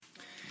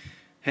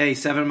Hey,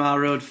 7 Mile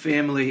Road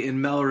family in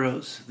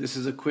Melrose. This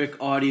is a quick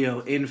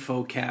audio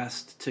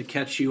infocast to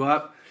catch you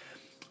up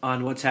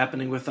on what's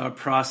happening with our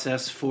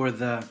process for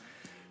the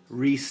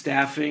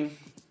restaffing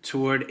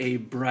toward a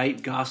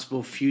bright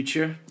gospel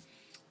future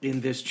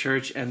in this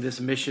church and this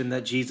mission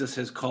that Jesus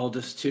has called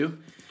us to.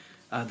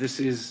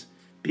 This is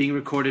being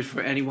recorded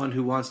for anyone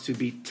who wants to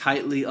be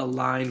tightly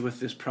aligned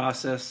with this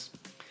process.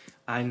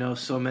 I know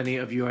so many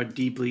of you are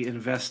deeply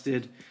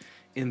invested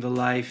in the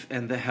life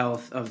and the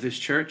health of this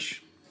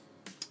church,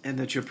 and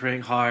that you're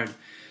praying hard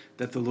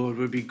that the Lord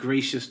would be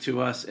gracious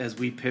to us as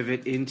we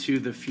pivot into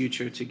the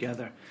future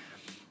together.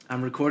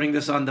 I'm recording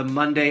this on the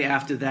Monday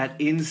after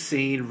that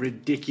insane,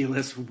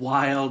 ridiculous,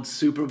 wild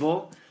Super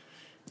Bowl.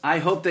 I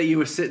hope that you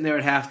were sitting there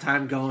at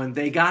halftime going,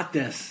 they got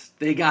this,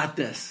 they got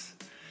this.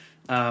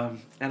 And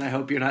I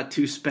hope you're not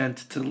too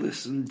spent to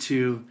listen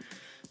to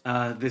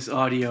this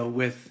audio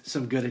with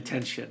some good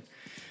attention.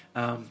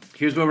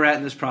 Here's where we're at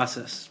in this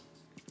process.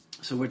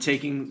 So we're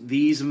taking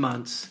these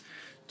months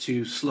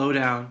to slow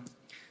down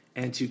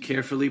and to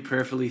carefully,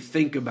 prayerfully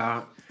think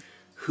about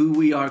who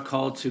we are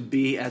called to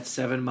be at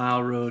 7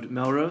 Mile Road,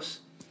 Melrose,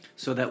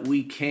 so that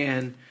we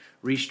can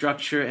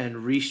restructure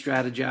and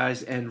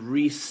re-strategize and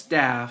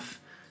restaff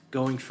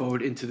going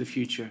forward into the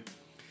future.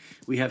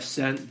 We have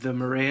sent the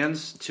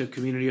Morans to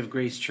Community of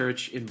Grace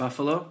Church in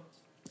Buffalo.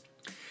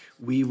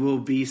 We will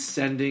be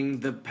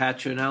sending the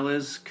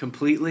Patronellas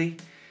completely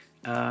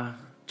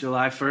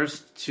July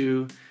 1st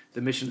to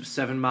the mission of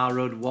 7 Mile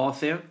Road,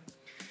 Waltham.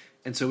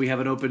 And so we have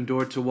an open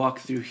door to walk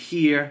through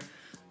here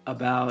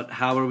about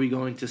how are we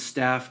going to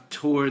staff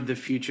toward the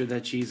future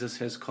that Jesus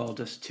has called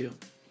us to.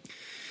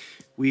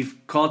 We've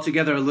called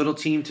together a little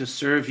team to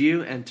serve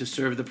you and to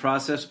serve the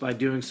process by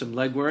doing some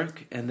legwork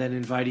and then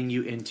inviting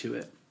you into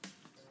it.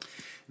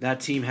 That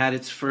team had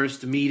its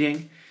first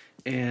meeting,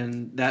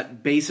 and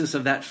that basis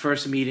of that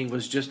first meeting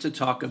was just to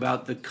talk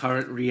about the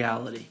current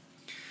reality,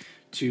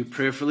 to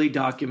prayerfully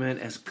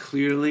document as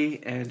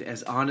clearly and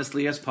as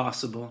honestly as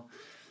possible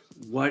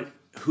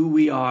who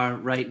we are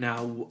right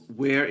now.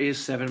 Where is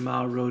 7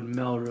 Mile Road,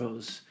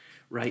 Melrose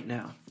right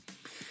now?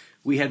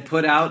 We had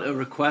put out a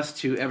request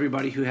to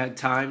everybody who had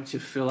time to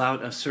fill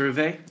out a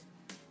survey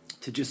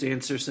to just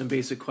answer some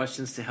basic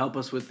questions to help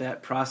us with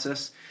that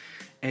process.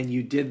 And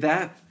you did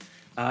that.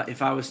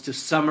 If I was to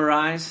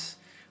summarize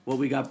what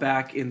we got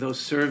back in those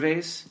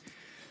surveys,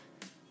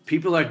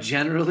 people are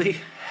generally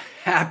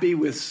happy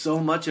with so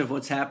much of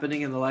what's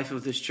happening in the life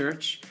of this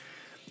church.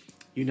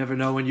 You never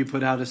know when you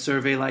put out a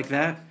survey like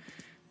that.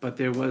 But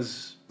there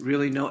was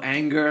really no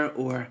anger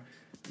or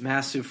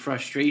massive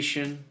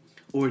frustration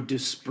or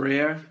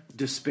despair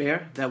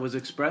that was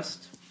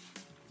expressed.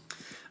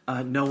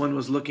 No one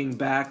was looking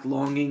back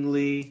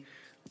longingly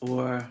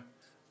or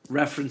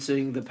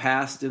referencing the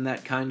past in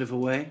that kind of a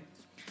way.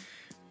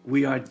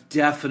 We are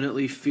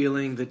definitely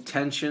feeling the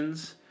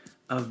tensions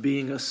of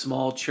being a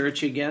small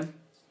church again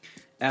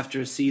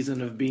after a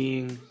season of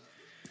being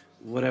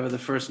whatever the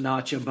first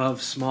notch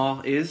above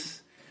small is.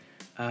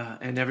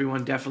 And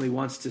everyone definitely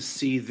wants to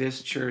see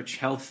this church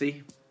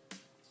healthy.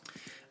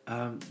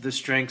 The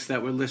strengths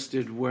that were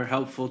listed were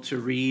helpful to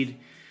read,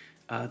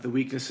 the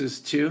weaknesses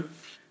too,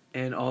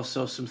 and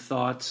also some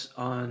thoughts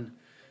on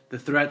the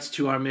threats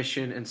to our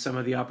mission and some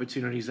of the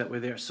opportunities that were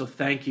there. So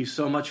thank you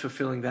so much for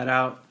filling that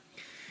out.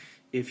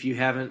 If you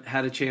haven't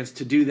had a chance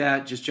to do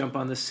that, just jump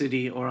on the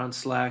city or on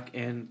Slack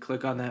and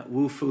click on that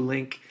Woofu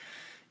link,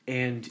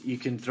 and you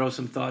can throw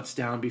some thoughts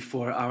down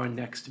before our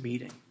next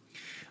meeting.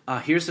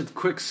 Here's a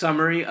quick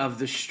summary of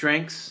the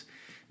strengths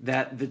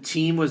that the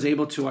team was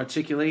able to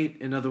articulate.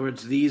 In other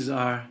words, these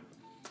are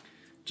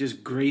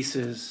just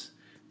graces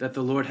that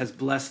the Lord has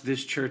blessed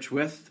this church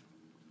with,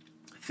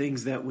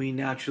 things that we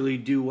naturally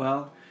do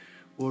well,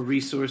 or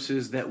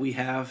resources that we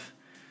have,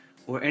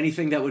 or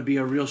anything that would be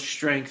a real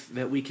strength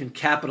that we can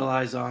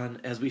capitalize on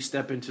as we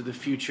step into the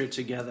future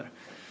together.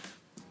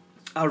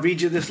 I'll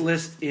read you this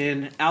list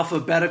in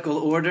alphabetical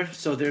order,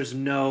 so there's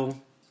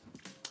no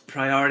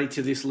priority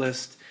to this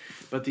list.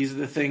 But these are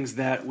the things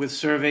that, with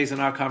surveys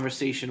and our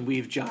conversation,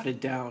 we've jotted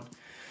down.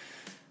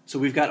 So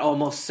we've got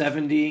almost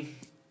 70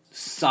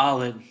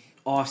 solid,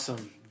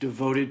 awesome,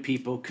 devoted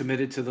people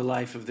committed to the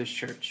life of this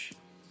church.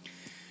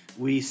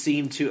 We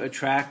seem to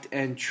attract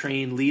and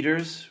train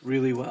leaders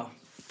really well.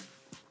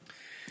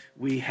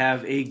 We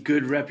have a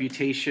good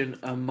reputation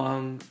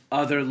among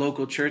other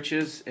local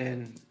churches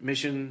and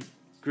mission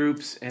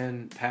groups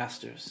and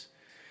pastors.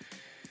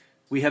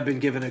 We have been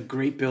given a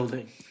great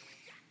building.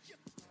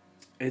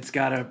 It's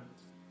got a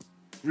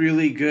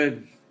really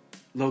good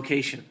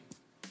location.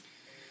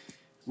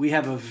 We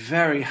have a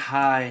very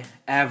high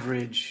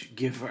average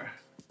giver,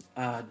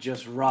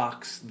 just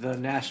rocks the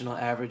national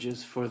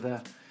averages for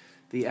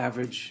the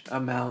average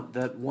amount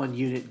that one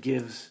unit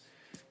gives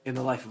in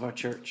the life of our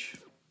church.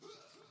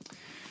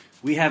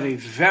 We have a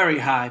very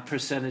high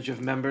percentage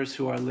of members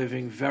who are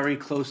living very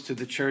close to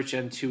the church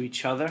and to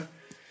each other.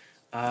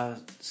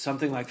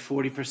 Something like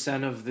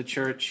 40% of the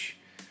church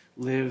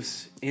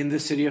lives in the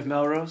city of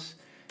Melrose,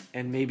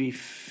 and maybe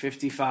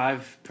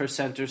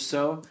 55% or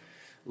so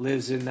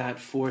lives in that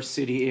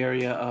 4-city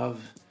area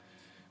of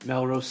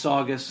Melrose,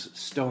 Saugus,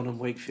 Stoneham,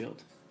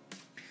 Wakefield.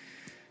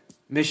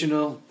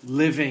 Missional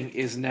living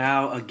is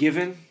now a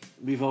given.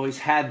 We've always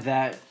had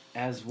that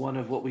as one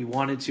of what we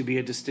wanted to be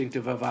a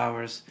distinctive of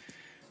ours,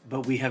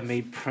 but we have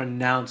made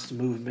pronounced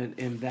movement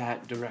in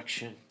that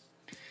direction.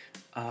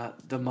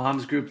 The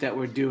moms group that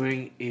we're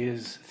doing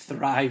is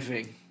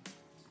thriving.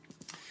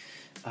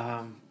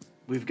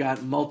 We've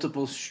got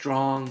multiple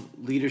strong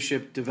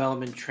leadership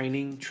development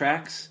training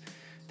tracks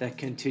that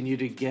continue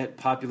to get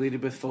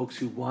populated with folks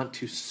who want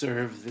to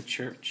serve the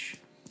church.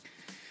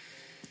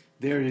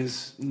 There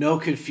is no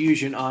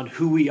confusion on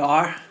who we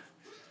are,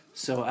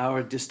 so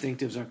our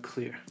distinctives are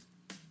clear.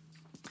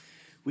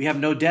 We have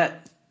no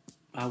debt,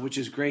 which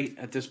is great.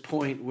 At this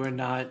point, we're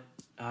not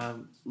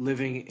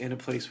living in a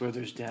place where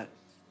there's debt.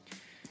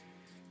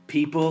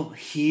 People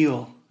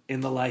heal in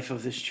the life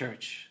of this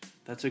church.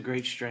 That's a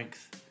great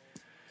strength.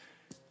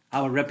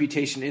 Our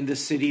reputation in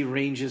this city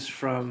ranges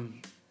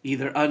from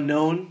either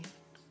unknown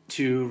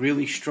to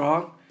really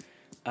strong,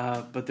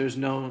 but there's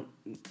no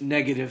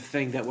negative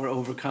thing that we're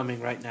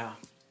overcoming right now.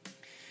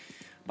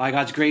 By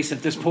God's grace,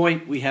 at this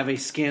point, we have a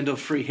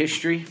scandal-free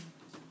history.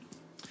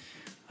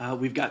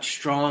 We've got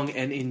strong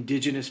and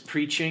indigenous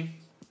preaching.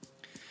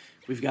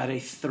 We've got a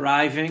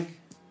thriving,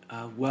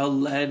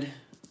 well-led,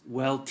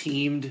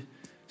 well-teamed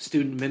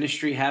student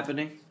ministry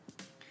happening.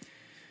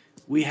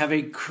 We have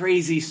a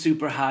crazy,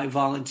 super high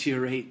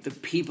volunteer rate. The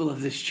people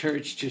of this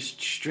church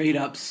just straight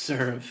up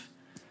serve.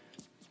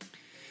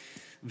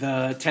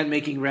 The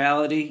tent-making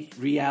reality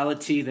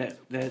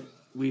that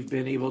we've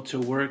been able to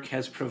work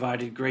has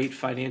provided great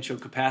financial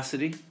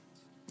capacity.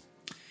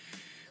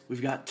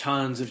 We've got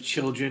tons of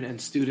children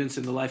and students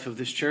in the life of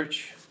this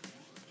church.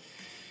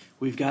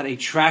 We've got a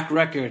track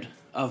record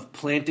of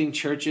planting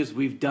churches.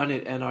 We've done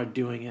it and are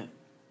doing it.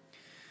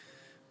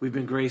 We've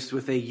been graced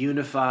with a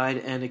unified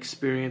and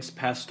experienced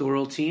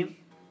pastoral team.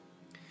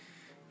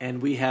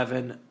 And we have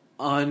an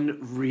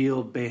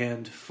unreal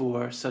band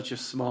for such a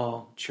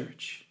small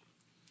church.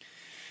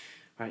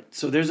 Right,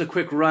 so there's a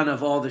quick run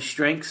of all the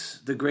strengths,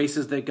 the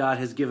graces that God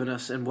has given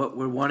us, and what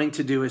we're wanting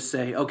to do is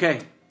say, okay,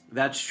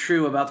 that's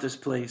true about this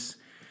place.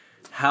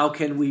 How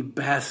can we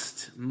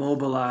best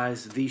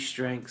mobilize these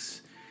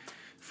strengths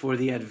for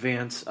the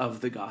advance of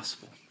the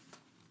gospel?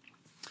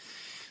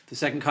 The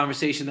second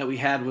conversation that we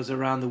had was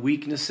around the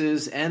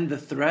weaknesses and the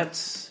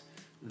threats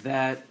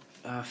that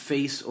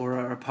face or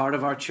are a part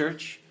of our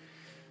church.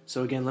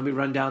 So again, let me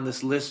run down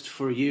this list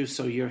for you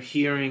so you're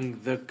hearing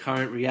the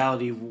current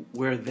reality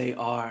where they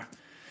are.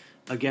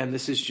 Again,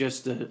 this is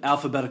just the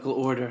alphabetical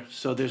order,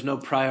 so there's no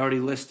priority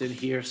list in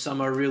here.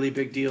 Some are really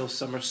big deals,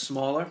 some are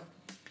smaller,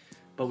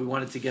 but we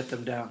wanted to get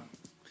them down.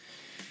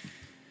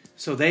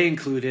 So they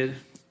included,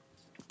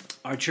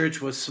 our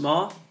church was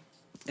small,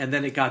 and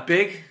then it got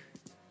big,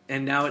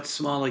 and now it's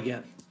small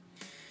again.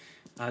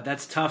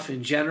 That's tough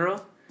in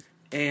general,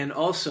 and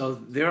also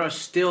there are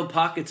still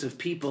pockets of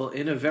people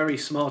in a very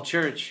small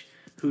church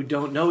who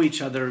don't know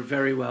each other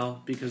very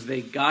well because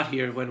they got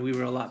here when we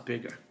were a lot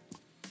bigger.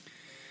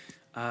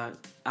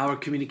 Our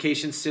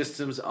communication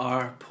systems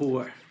are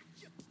poor.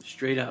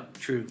 Straight up,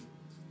 true.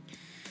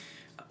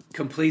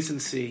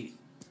 Complacency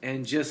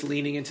and just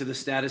leaning into the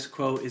status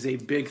quo is a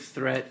big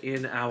threat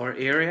in our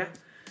area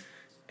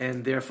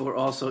and therefore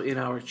also in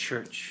our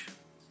church.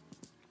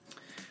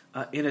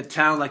 In a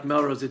town like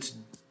Melrose, it's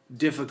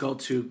difficult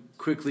to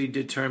quickly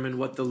determine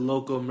what the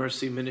local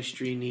mercy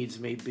ministry needs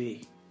may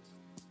be.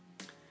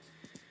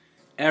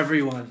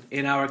 Everyone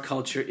in our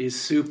culture is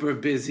super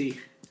busy,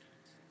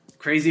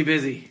 crazy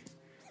busy.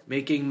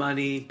 Making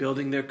money,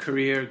 building their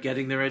career,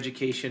 getting their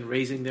education,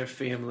 raising their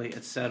family,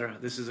 etc.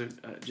 This is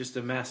just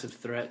a massive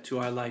threat to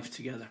our life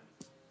together.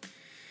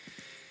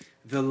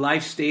 The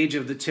life stage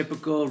of the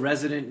typical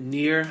resident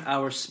near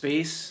our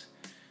space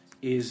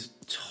is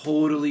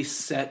totally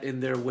set in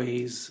their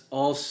ways,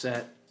 all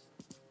set,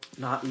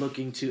 not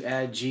looking to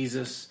add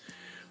Jesus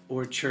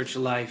or church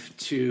life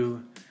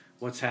to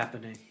what's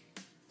happening.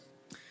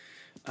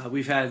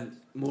 We've had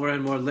more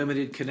and more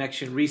limited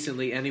connection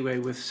recently anyway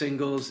with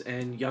singles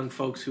and young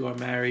folks who are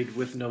married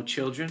with no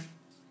children.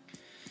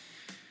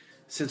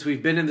 Since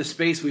we've been in the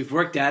space, we've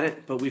worked at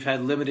it, but we've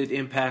had limited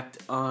impact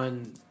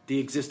on the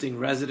existing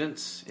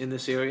residents in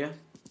this area.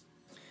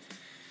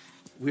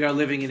 We are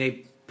living in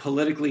a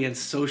politically and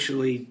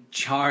socially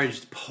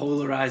charged,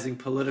 polarizing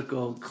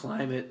political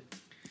climate,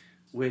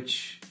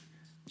 which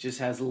just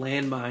has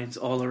landmines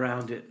all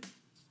around it.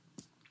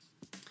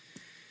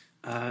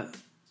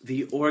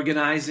 The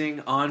organizing,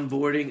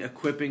 onboarding,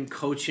 equipping,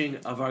 coaching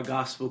of our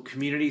gospel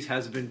communities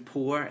has been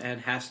poor and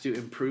has to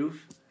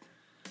improve.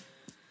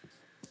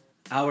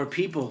 Our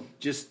people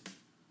just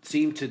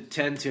seem to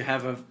tend to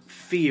have a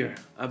fear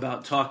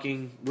about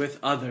talking with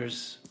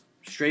others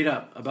straight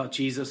up about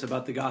Jesus,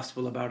 about the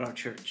gospel, about our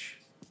church.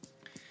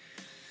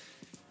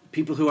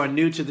 People who are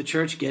new to the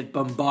church get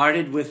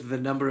bombarded with the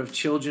number of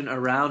children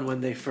around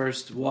when they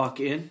first walk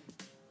in.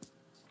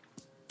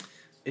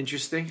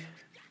 Interesting.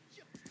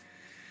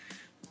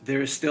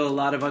 There is still a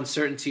lot of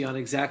uncertainty on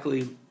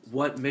exactly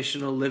what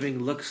missional living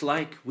looks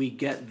like. We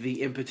get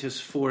the impetus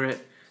for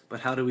it,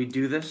 but how do we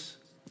do this?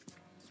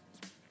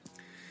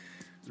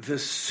 The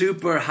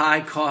super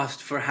high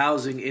cost for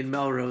housing in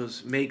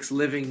Melrose makes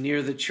living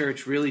near the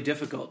church really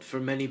difficult for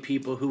many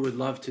people who would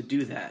love to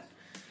do that.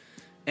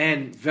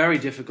 And very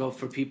difficult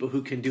for people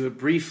who can do it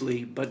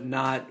briefly, but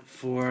not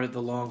for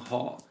the long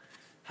haul.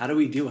 How do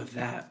we deal with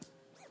that?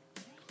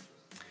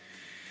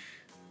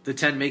 The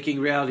tent making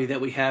reality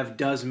that we have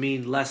does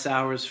mean less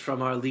hours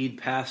from our lead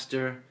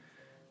pastor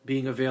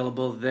being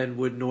available than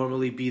would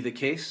normally be the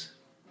case.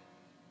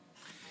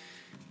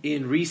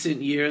 In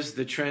recent years,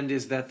 the trend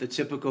is that the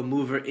typical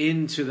mover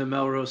into the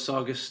Melrose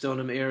Saugus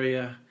Stoneham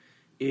area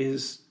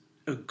is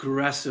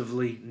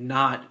aggressively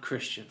not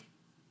Christian.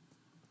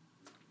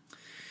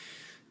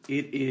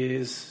 It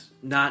is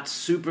not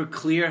super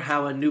clear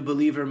how a new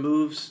believer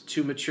moves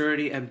to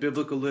maturity and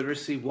biblical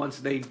literacy once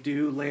they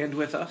do land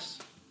with us.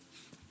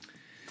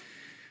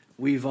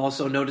 We've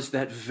also noticed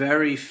that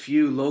very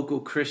few local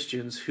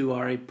Christians who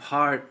are a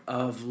part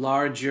of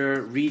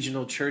larger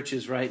regional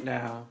churches right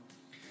now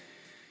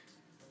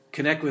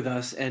connect with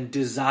us and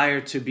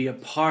desire to be a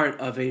part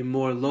of a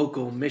more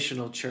local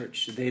missional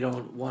church. They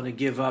don't want to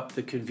give up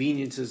the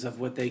conveniences of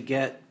what they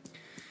get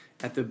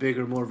at the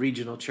bigger, more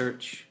regional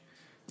church.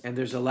 And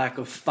there's a lack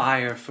of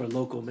fire for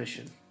local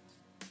mission.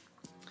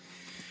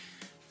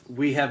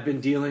 We have been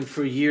dealing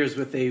for years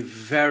with a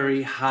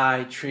very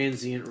high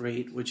transient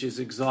rate, which is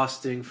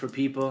exhausting for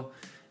people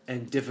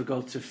and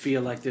difficult to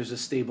feel like there's a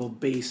stable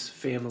base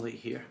family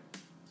here.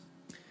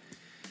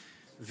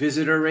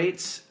 Visitor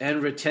rates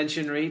and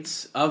retention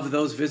rates of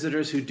those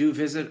visitors who do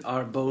visit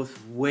are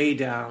both way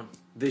down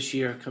this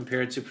year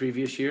compared to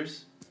previous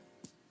years.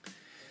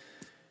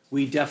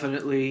 We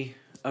definitely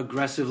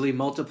aggressively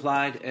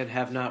multiplied and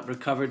have not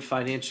recovered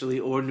financially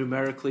or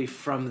numerically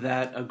from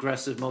that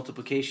aggressive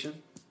multiplication.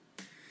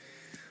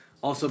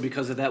 Also,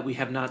 because of that, we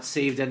have not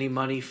saved any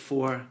money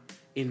for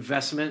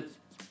investment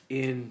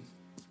in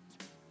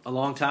a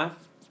long time.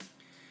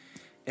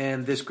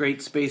 And this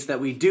great space that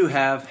we do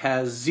have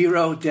has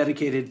 0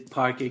 dedicated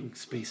parking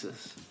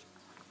spaces.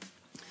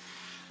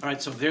 All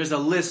right, so there's a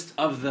list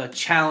of the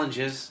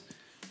challenges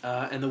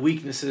and the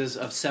weaknesses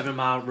of 7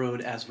 Mile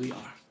Road as we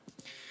are.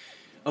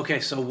 Okay,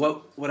 so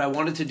what I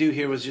wanted to do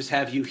here was just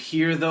have you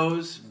hear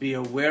those, be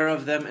aware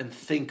of them, and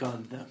think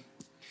on them.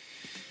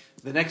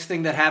 The next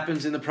thing that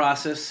happens in the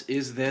process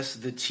is this.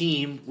 The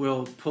team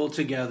will pull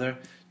together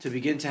to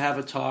begin to have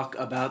a talk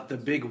about the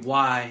big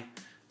why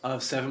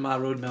of 7 Mile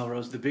Road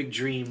Melrose, the big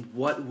dream.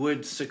 What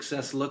would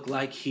success look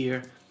like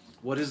here?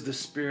 What is the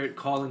Spirit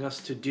calling us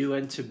to do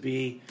and to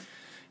be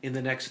in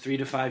the next 3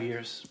 to 5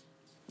 years?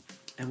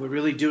 And we're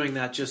really doing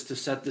that just to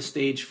set the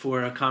stage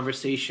for a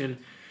conversation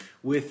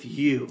with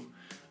you,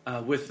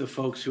 with the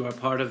folks who are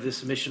part of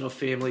this missional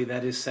family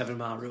that is 7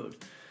 Mile Road.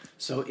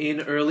 So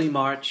in early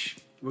March,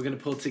 we're going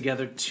to pull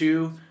together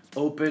 2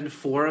 open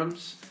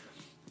forums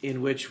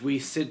in which we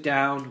sit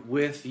down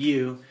with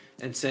you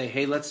and say,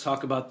 hey, let's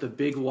talk about the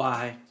big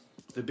why,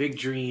 the big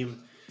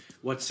dream,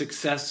 what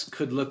success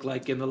could look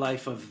like in the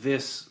life of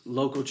this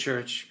local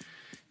church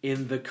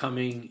in the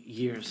coming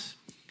years.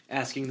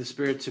 Asking the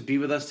Spirit to be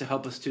with us, to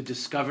help us to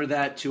discover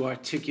that, to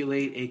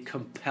articulate a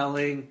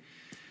compelling,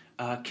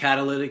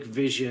 catalytic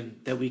vision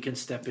that we can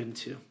step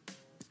into.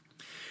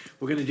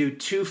 We're going to do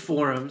 2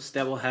 forums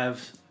that will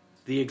have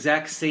the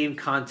exact same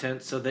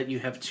content so that you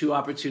have 2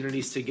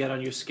 opportunities to get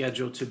on your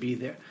schedule to be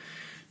there.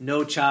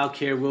 No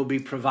childcare will be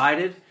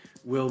provided.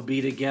 We'll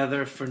be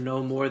together for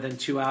no more than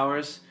 2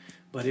 hours,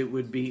 but it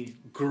would be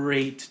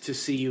great to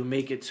see you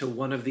make it to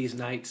one of these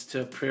nights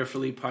to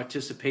prayerfully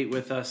participate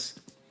with us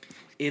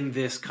in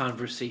this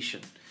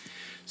conversation.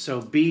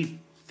 So be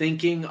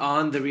thinking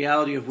on the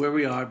reality of where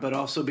we are, but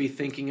also be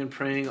thinking and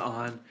praying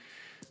on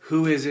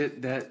who is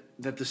it that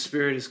the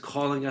Spirit is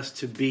calling us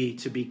to be,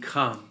 to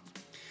become.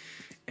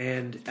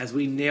 And as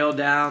we nail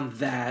down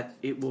that,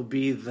 it will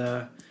be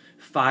the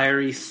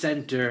fiery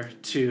center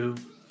to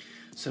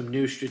some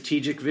new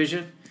strategic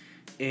vision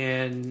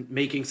and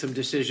making some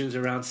decisions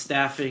around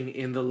staffing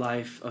in the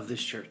life of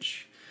this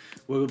church.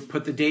 We'll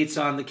put the dates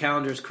on the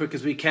calendar as quick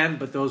as we can,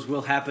 but those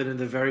will happen in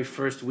the very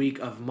first week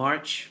of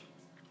March.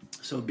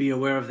 So be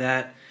aware of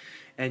that.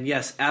 And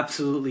yes,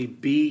 absolutely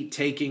be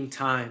taking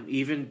time,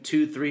 even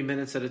 2-3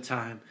 minutes at a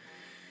time,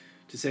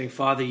 to saying,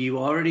 Father, you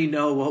already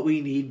know what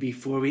we need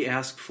before we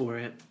ask for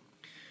it.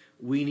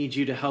 We need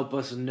you to help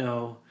us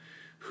know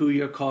who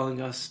you're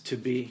calling us to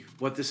be,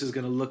 what this is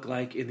going to look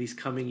like in these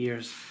coming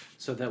years,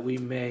 so that we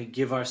may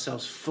give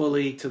ourselves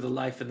fully to the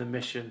life and the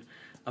mission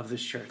of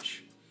this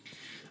church.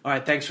 All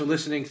right, thanks for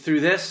listening through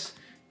this,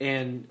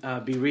 and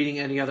be reading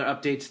any other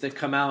updates that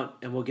come out,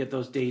 and we'll get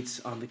those dates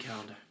on the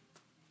calendar.